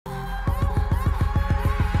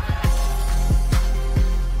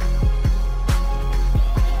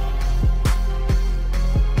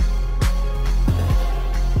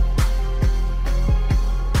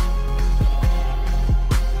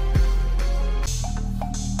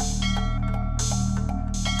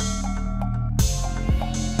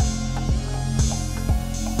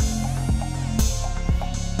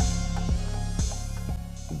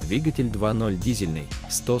Двигатель 2.0 дизельный,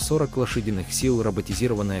 140 лошадиных сил,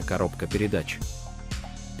 роботизированная коробка передач.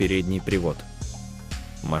 Передний привод.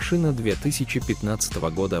 Машина 2015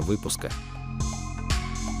 года выпуска.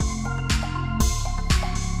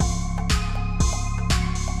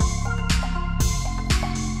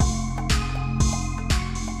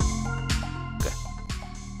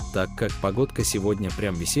 Так как погодка сегодня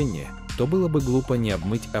прям весенняя, то было бы глупо не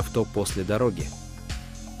обмыть авто после дороги.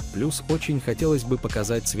 Плюс очень хотелось бы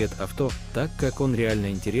показать цвет авто, так как он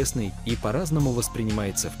реально интересный и по-разному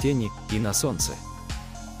воспринимается в тени и на солнце.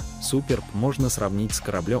 Суперб можно сравнить с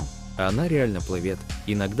кораблем, а она реально плывет,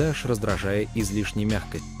 иногда аж раздражая излишней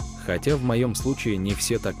мягкость. Хотя в моем случае не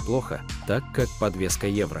все так плохо, так как подвеска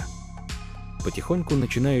евро. Потихоньку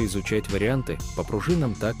начинаю изучать варианты по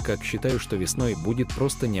пружинам, так как считаю, что весной будет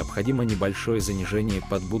просто необходимо небольшое занижение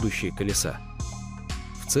под будущие колеса.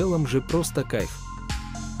 В целом же просто кайф.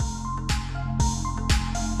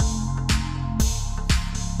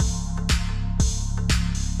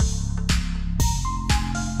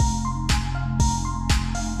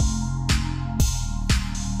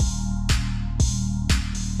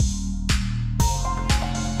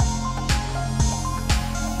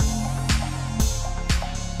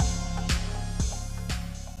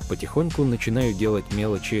 Потихоньку начинаю делать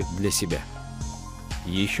мелочи для себя.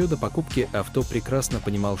 Еще до покупки авто прекрасно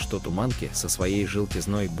понимал, что туманки со своей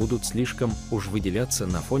желтизной будут слишком уж выделяться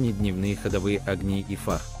на фоне дневные ходовые огни и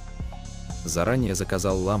фар. Заранее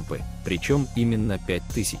заказал лампы, причем именно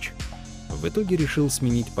 5000. В итоге решил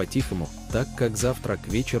сменить по-тихому, так как завтра к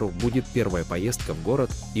вечеру будет первая поездка в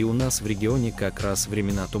город, и у нас в регионе как раз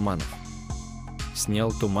времена туманов.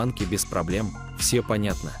 Снял туманки без проблем, все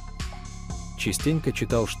понятно. Частенько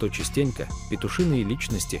читал, что частенько петушиные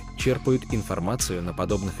личности черпают информацию на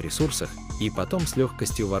подобных ресурсах и потом с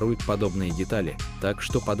легкостью воруют подобные детали, так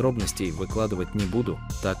что подробностей выкладывать не буду,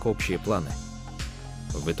 так общие планы.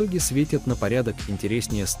 В итоге светят на порядок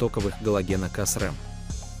интереснее стоковых галогена-КСРМ.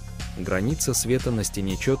 Граница света на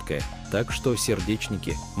стене четкая, так что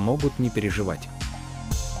сердечники могут не переживать.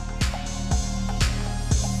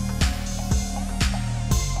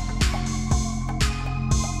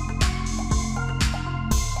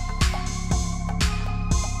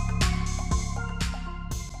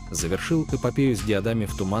 Завершил эпопею с диодами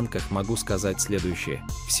в туманках, могу сказать следующее.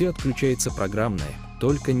 Все отключается программное,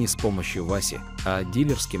 только не с помощью Васи, а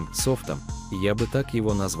дилерским софтом, я бы так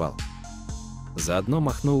его назвал. Заодно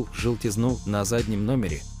махнул желтизну на заднем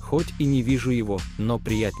номере, хоть и не вижу его, но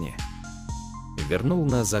приятнее. Вернул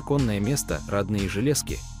на законное место родные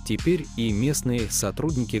железки, теперь и местные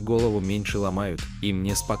сотрудники голову меньше ломают, и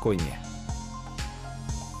мне спокойнее.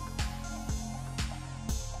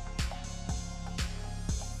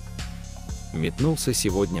 Метнулся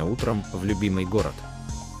сегодня утром в любимый город.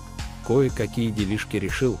 Кое-какие делишки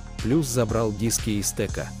решил, плюс забрал диски из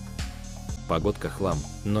ТК. Погодка хлам,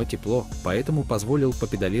 но тепло, поэтому позволил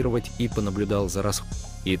попедалировать и понаблюдал за расходом.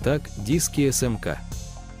 Итак, диски СМК.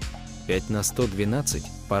 5х112,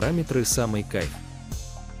 параметры самый кайф.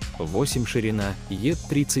 8 ширина,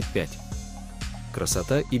 Е35.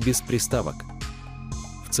 Красота и без приставок.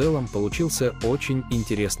 В целом получился очень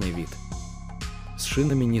интересный вид. С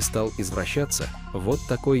шинами не стал извращаться, вот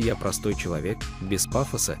такой я простой человек, без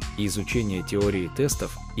пафоса, изучения теории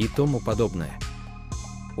тестов и тому подобное.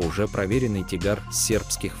 Уже проверенный тягар с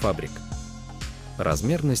сербских фабрик.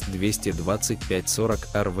 Размерность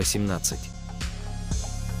 225/40R18.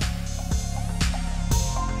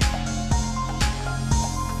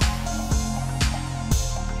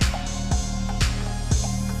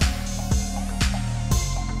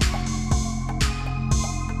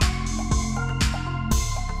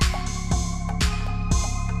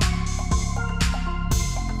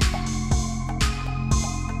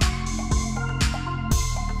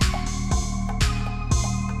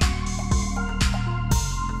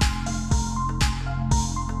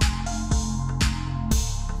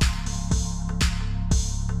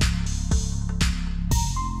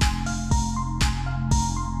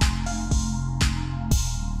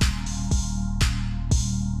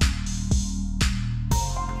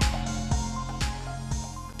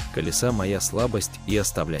 Колеса моя слабость и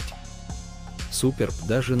оставлять. Суперб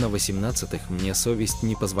даже на 18-х мне совесть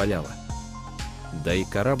не позволяла. Да и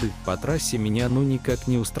корабль по трассе меня ну никак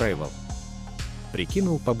не устраивал.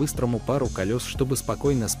 Прикинул по-быстрому пару колес, чтобы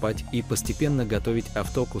спокойно спать и постепенно готовить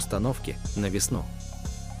авто к установке на весну.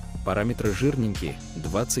 Параметры жирненькие,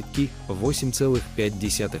 20 ки,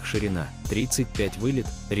 8,5 ширина, 35 вылет,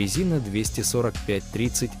 резина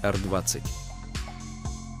 245/30R20.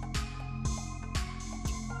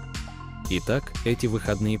 Итак, эти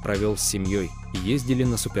выходные провел с семьей, ездили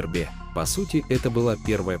на Супербе. По сути, это была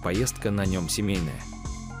первая поездка на нем семейная.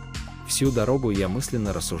 Всю дорогу я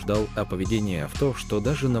мысленно рассуждал о поведении авто, что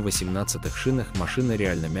даже на 18-х шинах машина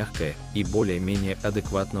реально мягкая и более-менее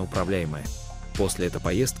адекватно управляемая. После этой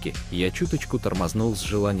поездки я чуточку тормознул с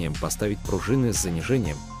желанием поставить пружины с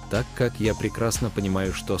занижением, так как я прекрасно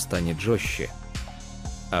понимаю, что станет жестче.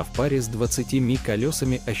 А в паре с 20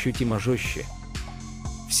 колесами ощутимо жестче.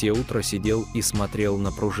 Все утро сидел и смотрел на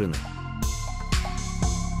пружины.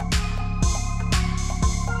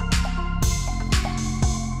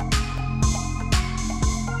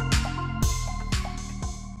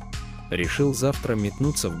 Решил завтра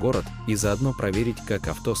метнуться в город и заодно проверить, как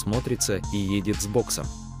авто смотрится и едет с боксом.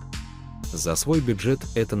 За свой бюджет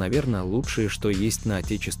это, наверное, лучшее, что есть на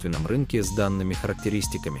отечественном рынке с данными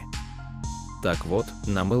характеристиками. Так вот,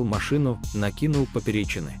 намыл машину, накинул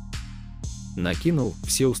поперечины. Накинул,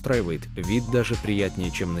 все устраивает, вид даже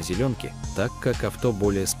приятнее, чем на зеленке, так как авто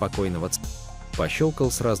более спокойного цвета.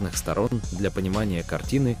 Пощелкал с разных сторон для понимания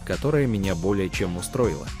картины, которая меня более чем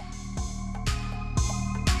устроила.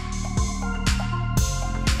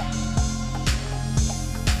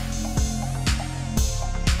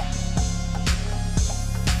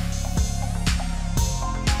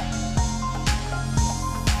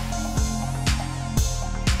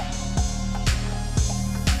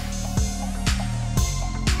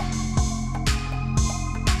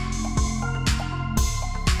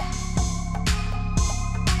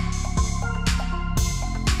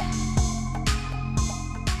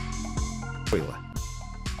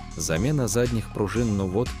 Замена задних пружин, ну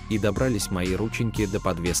вот, и добрались мои рученьки до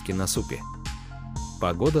подвески на супе.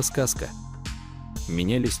 Погода сказка.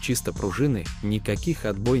 Менялись чисто пружины, никаких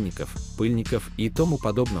отбойников, пыльников и тому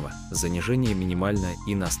подобного, занижение минимальное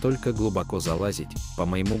и настолько глубоко залазить, по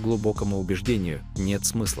моему глубокому убеждению, нет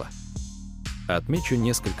смысла. Отмечу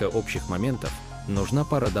несколько общих моментов. Нужна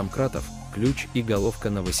пара домкратов, ключ и головка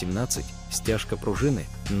на 18, стяжка пружины,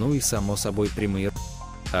 ну и само собой прямые.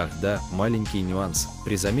 Ах да, маленький нюанс.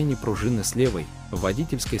 При замене пружины с левой,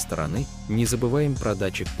 водительской стороны, не забываем про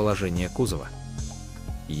датчик положения кузова.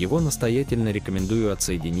 Его настоятельно рекомендую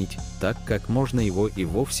отсоединить, так как можно его и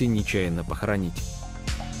вовсе нечаянно похоронить.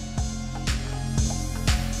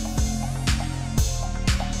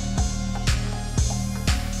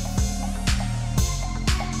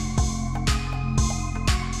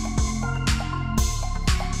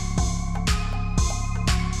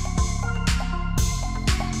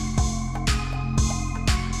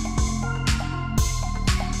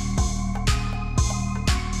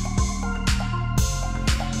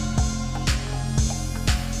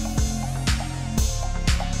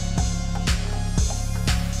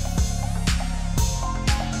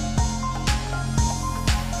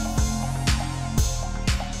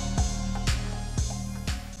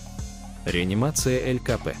 Реанимация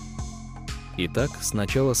ЛКП. Итак,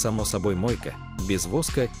 сначала само собой мойка, без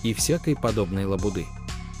воска и всякой подобной лабуды.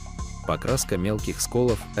 Покраска мелких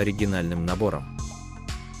сколов оригинальным набором.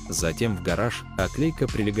 Затем в гараж, оклейка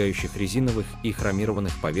прилегающих резиновых и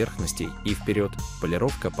хромированных поверхностей и вперед,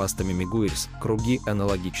 полировка пастами Mk2, круги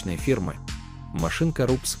аналогичной фирмы. Машинка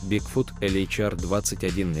Рупс Bigfoot LHR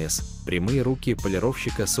 21S, прямые руки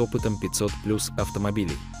полировщика с опытом 500+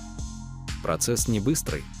 автомобилей. Процесс не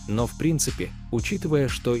быстрый, но в принципе, учитывая,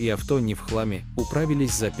 что и авто не в хламе,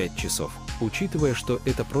 управились за 5 часов. Учитывая, что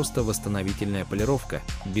это просто восстановительная полировка,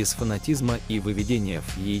 без фанатизма и выведения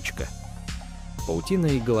в яичко. Паутина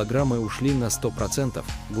и голограммы ушли на 100%,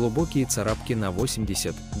 глубокие царапки на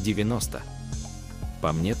 80-90%.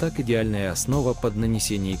 По мне так идеальная основа под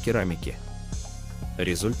нанесение керамики.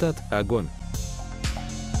 Результат – огонь.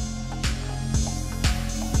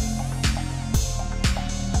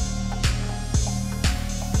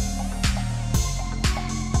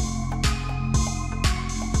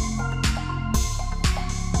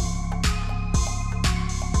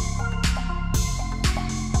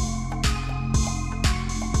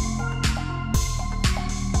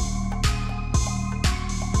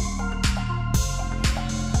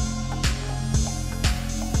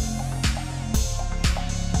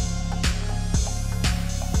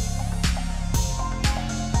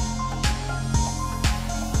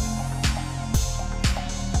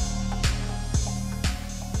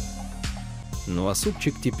 Ну а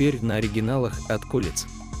супчик теперь на оригиналах от колец.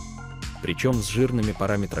 Причем с жирными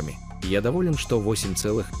параметрами. Я доволен, что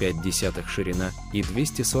 8,5 ширина и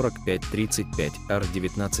 245/35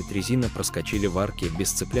 R19 резина проскочили в арке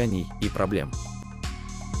без цепляний и проблем.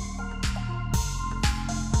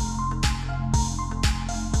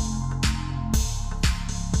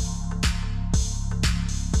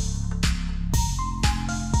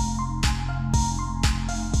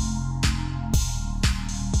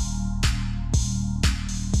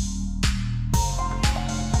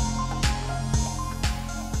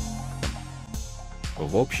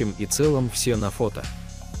 В общем и целом все на фото.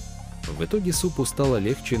 В итоге супу стало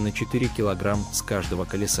легче на 4 килограмм с каждого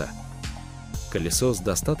колеса. Колесо с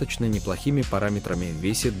достаточно неплохими параметрами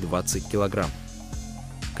весит 20 килограмм.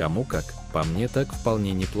 Кому как, по мне так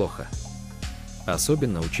вполне неплохо.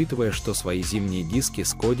 Особенно учитывая, что свои зимние диски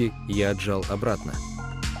Skoda я отжал обратно.